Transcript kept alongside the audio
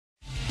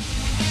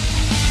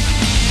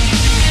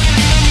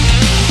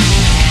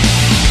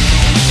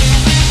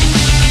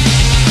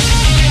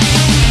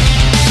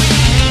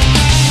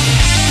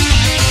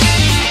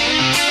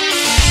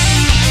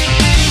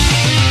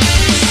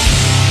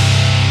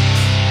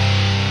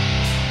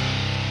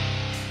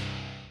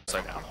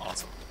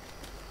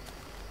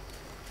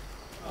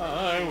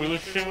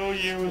show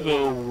you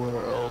the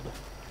world.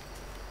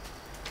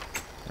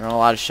 You're not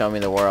allowed to show me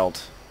the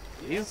world.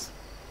 Please?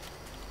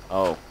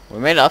 Oh, we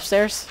made it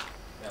upstairs?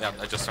 Yeah,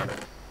 I just started.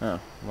 Oh,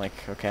 I'm like,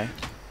 okay.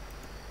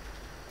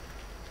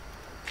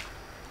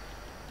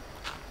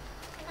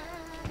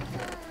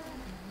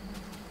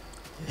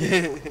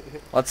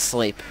 Let's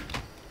sleep.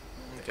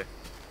 Okay.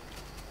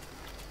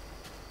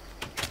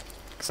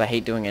 Because I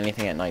hate doing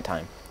anything at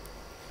nighttime.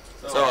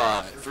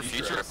 So, for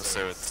future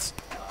episodes,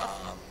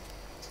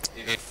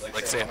 if,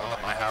 like, say I'm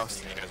at my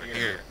house and you guys are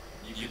here,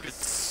 you could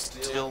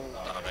still,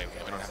 maybe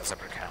we don't have a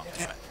separate account.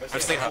 I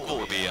just think how cool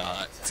it would be,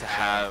 to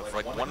have,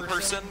 like, one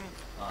person,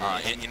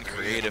 in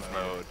creative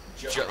mode,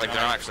 like, they're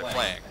not actually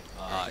playing,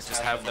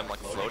 just have them, like,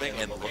 floating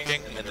and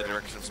looking in the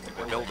direction of something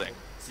we're building.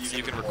 So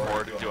you can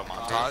record and do a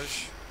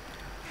montage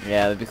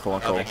Yeah, that'd be cool.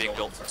 of it being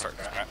built from start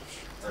to scratch.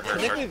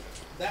 Technically,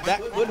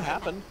 that would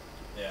happen.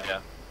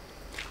 Yeah.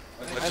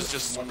 It's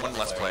just one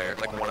less player,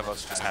 like one of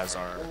us just has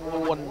our...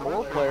 One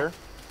more player.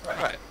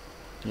 Right.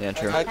 Yeah,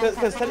 true.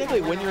 Because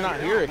technically, when you're not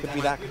here, it could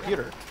be that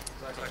computer.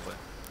 Exactly.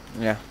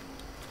 Yeah.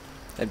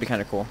 That'd be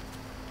kind of cool.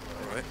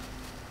 Alright.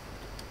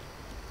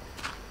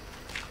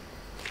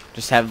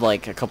 Just have,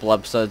 like, a couple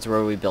episodes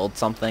where we build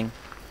something.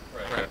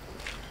 Right.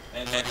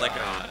 And like,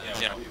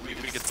 you know, we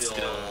could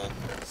still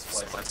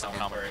split some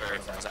commentary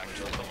from us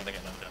actually building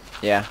it.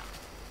 Yeah.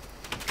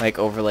 Like,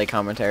 overlay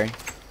commentary.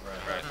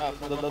 Right.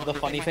 The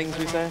funny things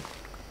we say.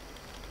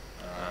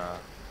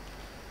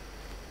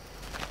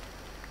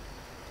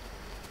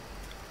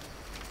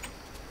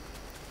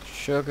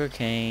 Sugar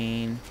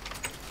cane.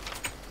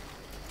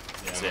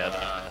 So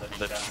yeah,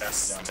 the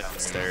chest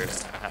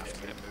downstairs have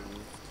to get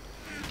moved.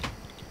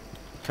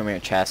 Come here,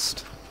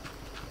 chest.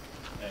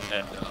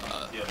 And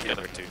the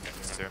other two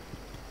things too.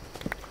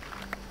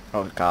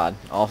 Oh god,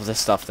 all of the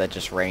stuff that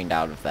just rained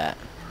out of that.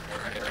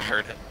 I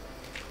heard it.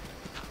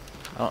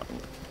 Oh,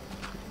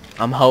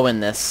 I'm hoeing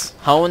this.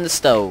 Hoeing the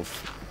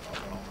stove.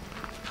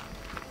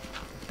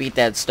 Beat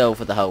that stove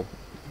with a hoe.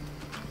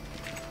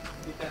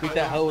 Beat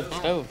that hoe with the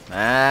stove.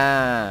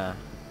 Ah.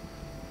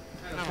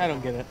 I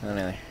don't get it. I don't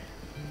either.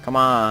 Come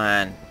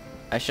on.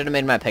 I should have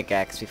made my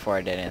pickaxe before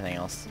I did anything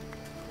else.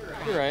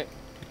 You're right.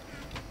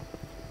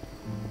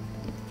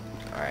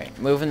 Alright,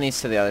 moving these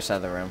to the other side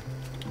of the room.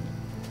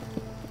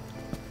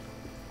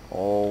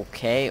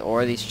 Okay,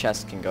 or these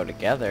chests can go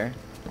together.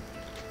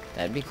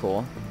 That'd be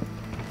cool.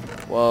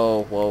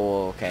 Whoa, whoa,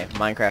 whoa, okay.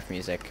 Minecraft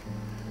music.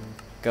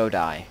 Go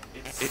die.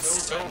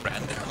 It's so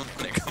random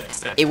when it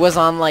comes to... It was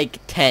on like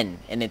 10,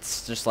 and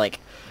it's just like...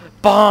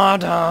 Ba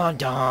dun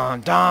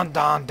dun dun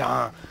dun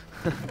dun.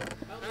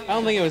 I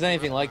don't think it was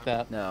anything like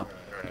that. No,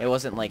 it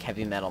wasn't like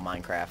heavy metal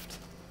Minecraft.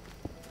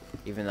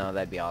 Even though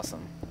that'd be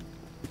awesome.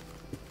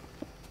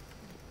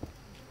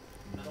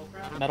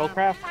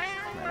 Metalcraft?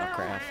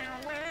 Metalcraft.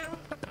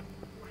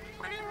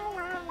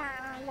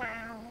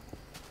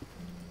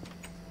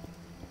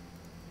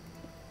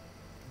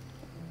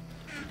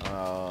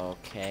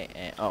 Okay,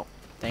 and oh,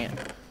 dang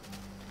it.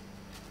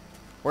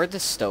 Where'd the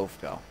stove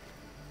go?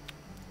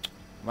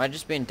 Am I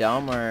just being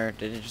dumb, or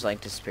did it just like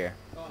disappear?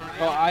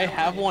 Well, I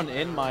have one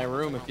in my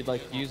room if you'd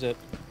like to use it.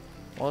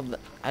 Well,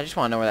 I just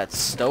want to know where that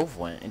stove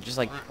went. It just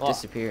like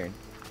disappeared.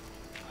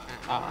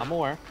 I'm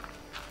aware.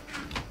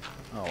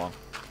 Oh well.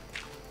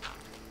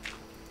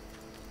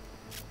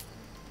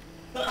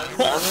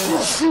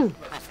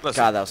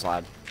 God, that was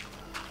loud.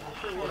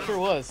 It sure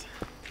was.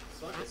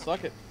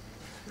 Suck it.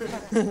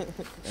 And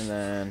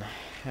then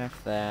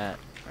half that.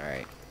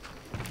 Alright.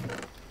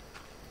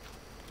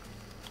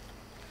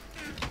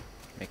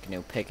 Make a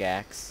new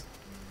pickaxe.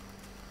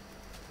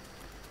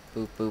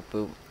 Boop, boop,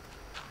 boop.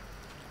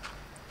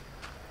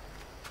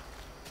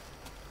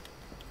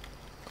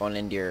 Going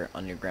into your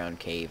underground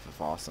cave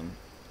of awesome.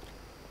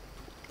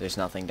 There's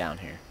nothing down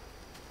here.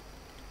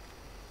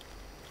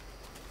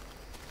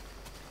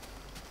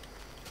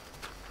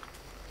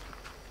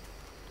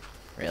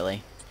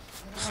 Really?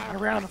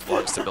 Around the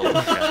blocks to build it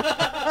again.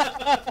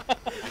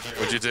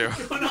 What'd you do?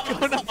 Go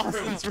to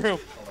Austin's room.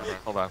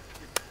 Hold on.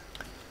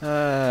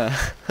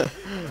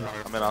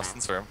 I'm in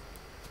Austin's room.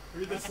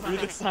 Read the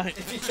sign.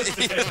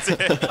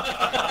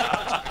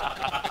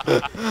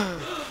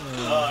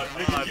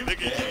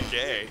 Nigga,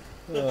 gay.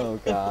 Oh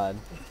god.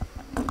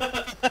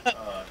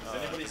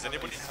 Does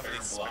anybody have any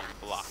spare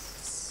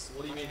blocks?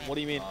 What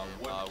do you mean?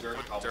 Wood, dirt,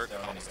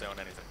 cobblestone,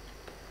 anything.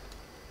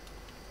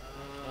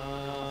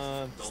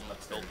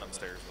 Build them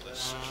upstairs with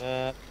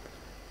it.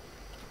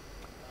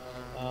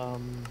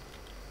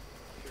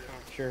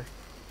 Sure.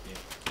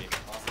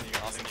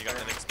 Austin, you got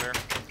anything spare?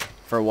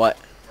 For what?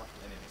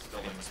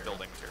 Building material.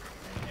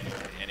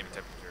 Any type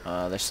of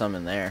material. There's some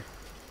in there.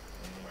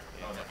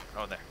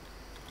 Oh, there.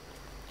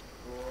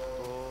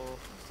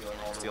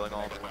 Stealing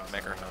all the wood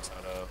maker knows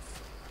out of.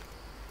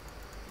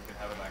 You can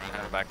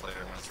have it back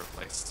later when it's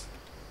replaced.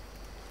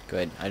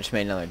 Good. I just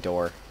made another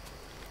door.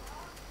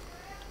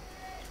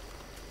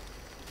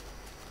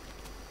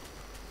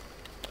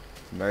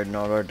 Made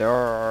another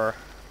door.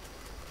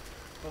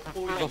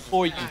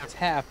 Before you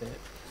tap it.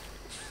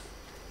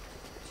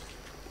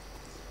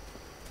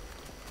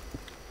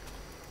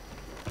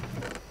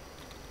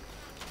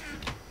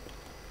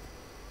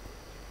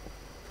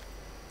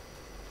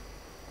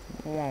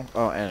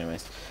 Oh,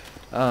 anyways.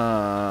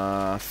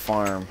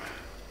 Farm.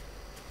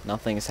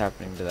 Nothing is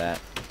happening to that.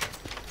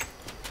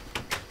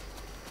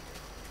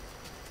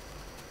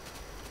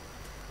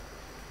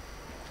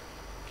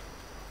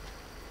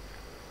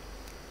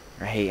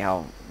 I hate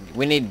how...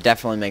 We need to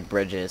definitely make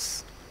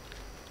bridges.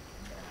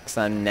 Because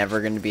I'm never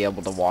going to be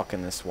able to walk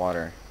in this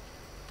water.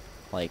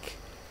 Like,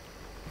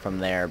 from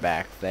there,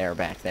 back, there,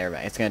 back, there,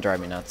 back. It's going to drive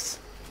me nuts.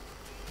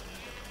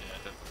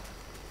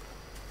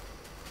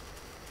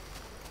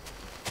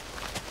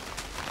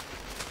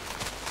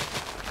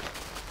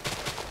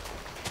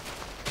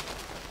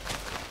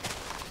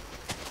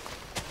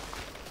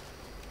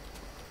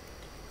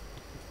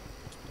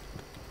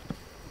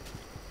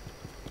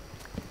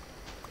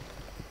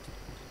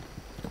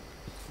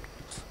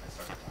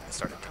 I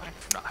started dying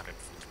from not having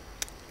food.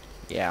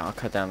 Yeah, I'll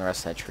cut down the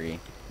rest of that tree.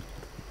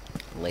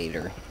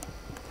 Later.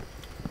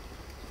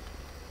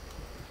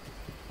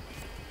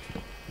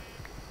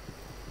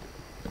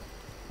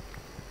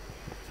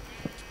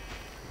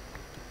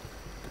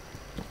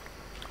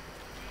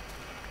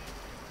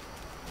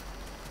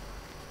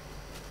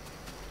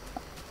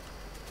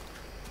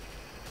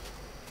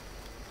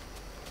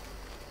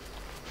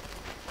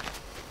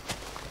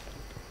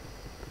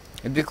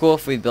 It'd be cool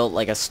if we built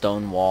like a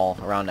stone wall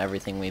around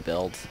everything we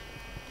build.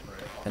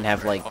 And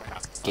have like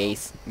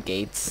gates.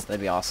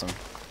 That'd be awesome.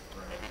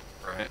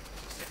 Right. It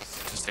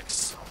just takes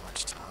so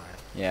much time.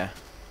 Yeah.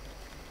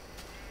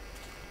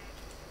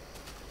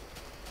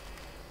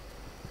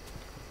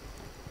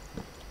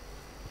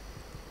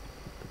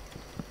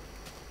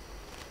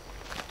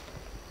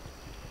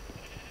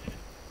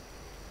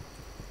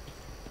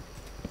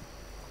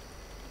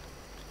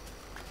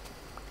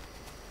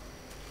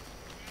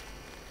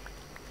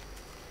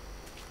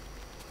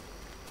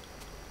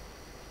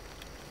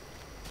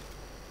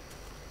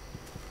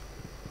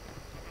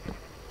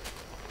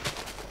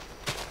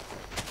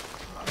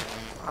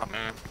 Oh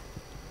man.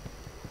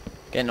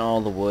 Getting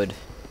all the wood.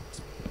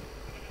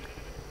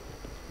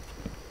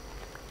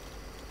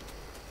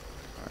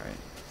 Alright.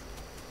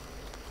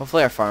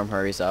 Hopefully our farm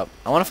hurries up.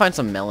 I want to find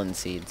some melon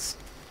seeds.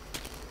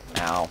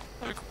 Ow.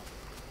 Very cool.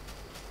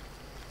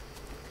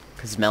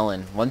 Because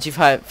melon, once you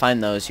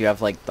find those, you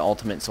have like the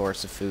ultimate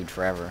source of food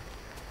forever.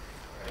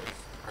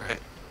 Right.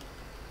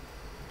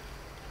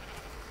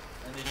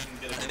 And then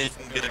you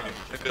can get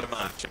a good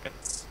amount of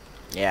chickens.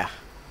 Yeah.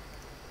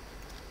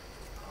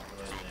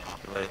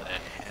 Populate the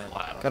hell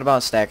out of Got about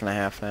a stack and a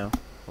half now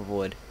of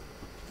wood.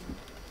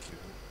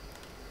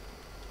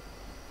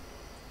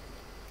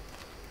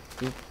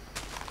 Oop.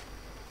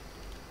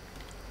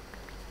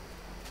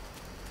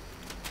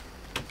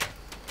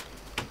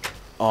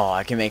 Oh,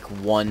 I can make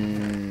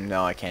one...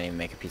 No, I can't even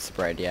make a piece of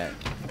bread yet.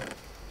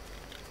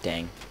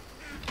 Dang.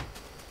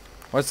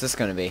 What's this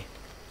gonna be?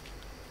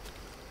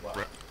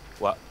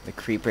 What? The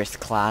creeper's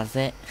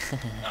closet?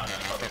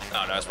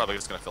 No, it's probably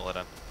just gonna fill it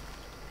in.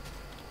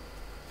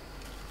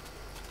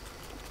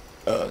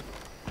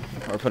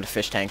 Or put a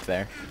fish tank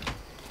there.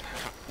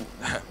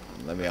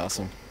 That'd be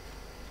awesome.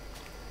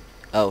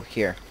 Oh,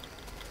 here.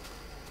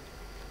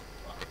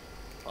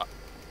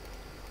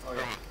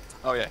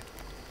 Oh yeah.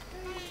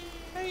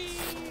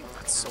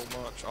 That's so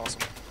much.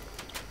 Awesome.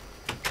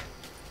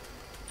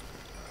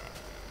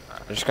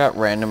 I just got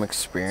random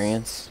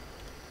experience.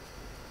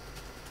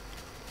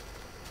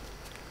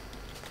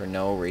 For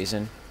no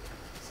reason.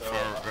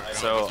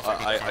 So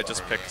I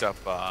just picked up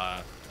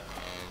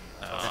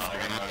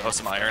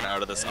some iron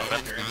out of this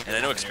oven, and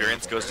I know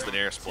experience goes to the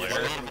nearest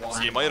player.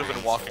 So you might have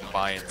been walking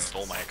by and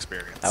stole my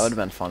experience. That would have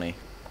been funny.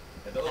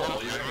 The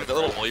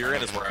little hole you're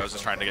in is where I was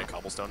just trying to get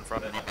cobblestone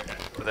from,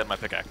 but then my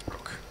pickaxe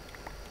broke.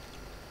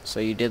 So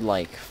you did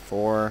like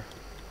 4...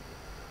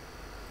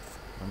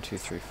 1, 2,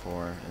 3,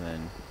 4, and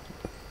then...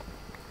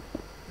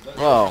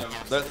 Whoa!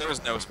 There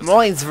was no specific.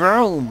 Moi's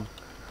room!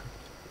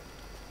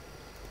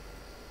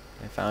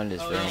 I found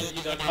his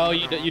room. Oh,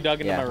 you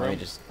dug into Yeah, my let me room.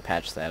 just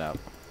patch that up.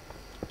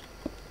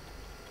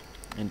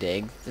 And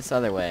dig this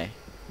other way.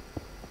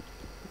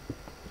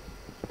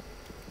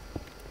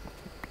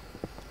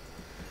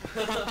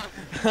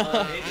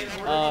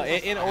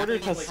 In order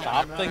to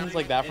stop things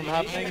like that from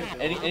happening,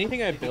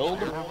 anything I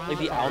build, like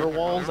the outer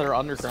walls that are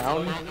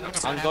underground,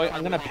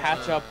 I'm gonna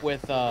patch up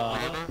with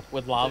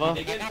lava.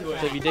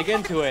 So if you dig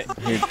into it,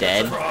 You're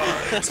dead.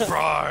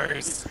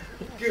 Surprise!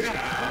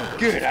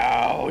 get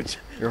out.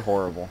 You're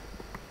horrible.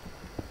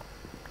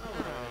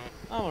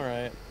 I'm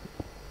alright.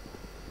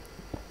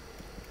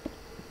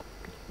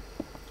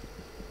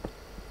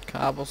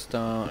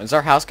 Cobblestone. Is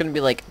our house gonna be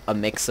like a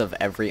mix of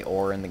every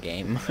ore in the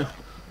game?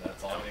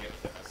 That's all I'm gonna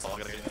get. That's all I'm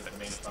gonna get. The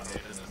main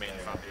foundation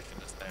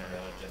is there.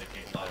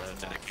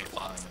 Dedicate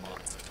lots and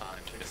lots of time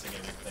to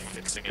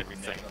fixing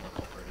everything,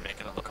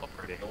 making it look all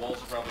pretty. The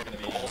walls are probably gonna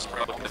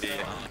be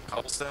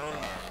cobblestone.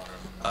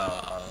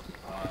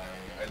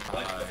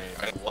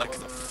 I'd like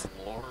the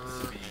floor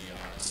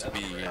to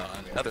be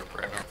nether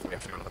brick. We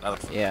have to go to the nether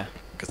floor. Yeah.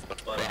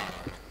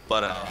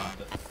 But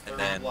and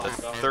then the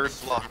third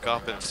block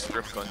up and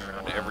strip going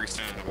around every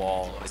single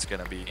wall is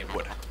gonna be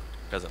wood.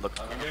 because it looks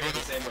cool.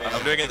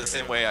 I'm doing it the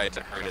same way I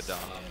decorated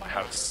my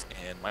house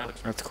and my other.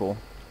 That's cool.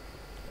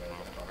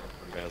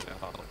 I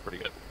thought it looked pretty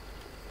good.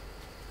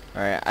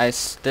 Alright, I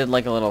did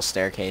like a little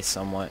staircase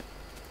somewhat.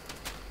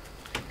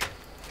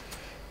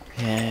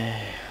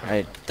 Yeah,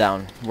 right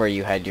down where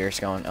you had yours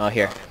going. Oh,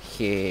 here.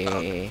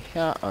 Here.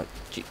 Oh,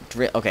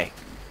 okay.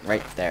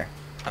 Right there.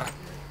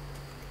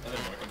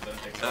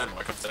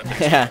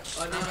 Yeah.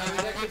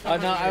 Oh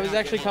no, I was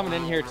actually coming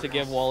in here to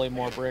give Wally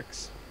more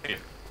bricks. Hey.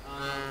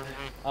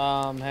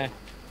 Oh,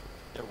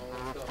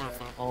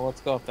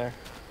 let's go up there.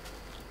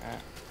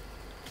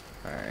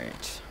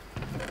 Alright.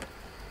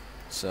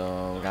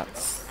 So, we got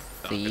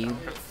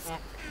thieves.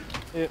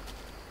 Yep.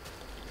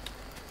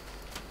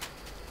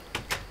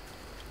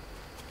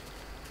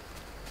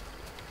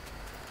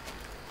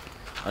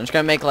 I'm just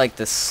gonna make like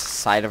this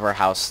side of our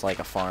house like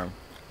a farm.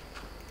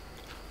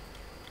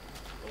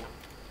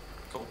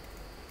 Cool.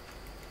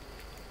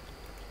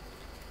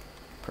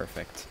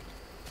 Perfect.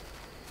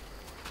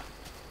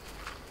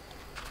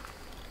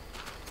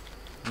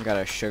 We got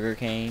a sugar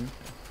cane.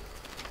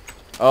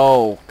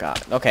 Oh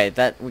god. Okay,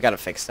 that we gotta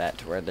fix that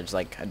to where there's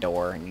like a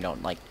door and you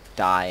don't like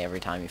die every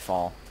time you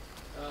fall.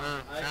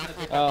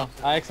 Oh,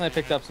 I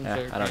accidentally picked up some Yeah,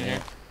 sugar I don't cane need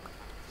here.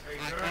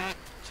 it.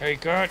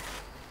 Take it.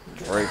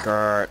 Very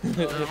good.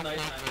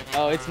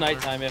 Oh, it's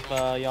nighttime if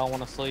y'all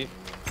want to sleep.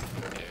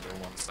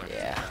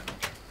 Yeah.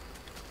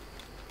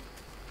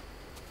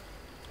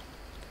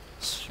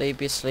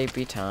 Sleepy,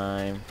 sleepy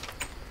time.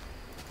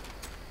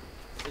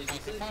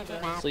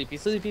 Sleepy,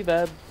 sleepy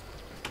bed.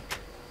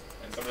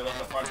 And somebody left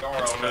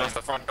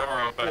the front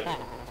door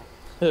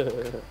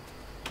open.